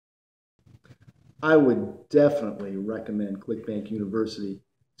I would definitely recommend Clickbank University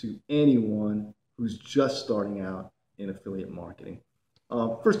to anyone who's just starting out in affiliate marketing.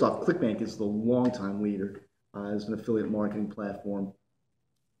 First off, Clickbank is the longtime leader as an affiliate marketing platform.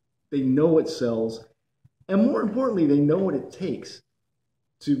 They know what sells, and more importantly, they know what it takes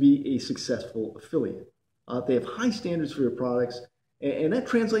to be a successful affiliate. They have high standards for your products, and that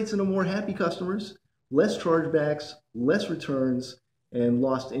translates into more happy customers, less chargebacks, less returns, and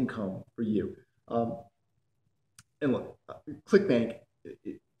lost income for you. Um, and look, Clickbank,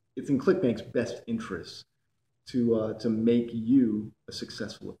 it's in Clickbank's best interest to make you a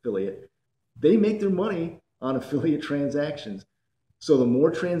successful affiliate. They make their money on affiliate transactions. So the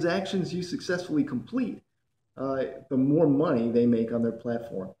more transactions you successfully complete, the more money they make on their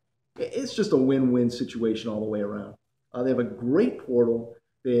platform. It's just a win-win situation all the way around. They have a great portal.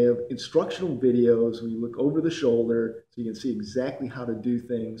 They have instructional videos where you look over the shoulder so you can see exactly how to do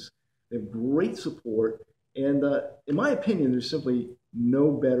things. They have great support. And in my opinion, there's simply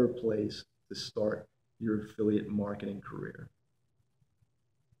no better place to start your affiliate marketing career.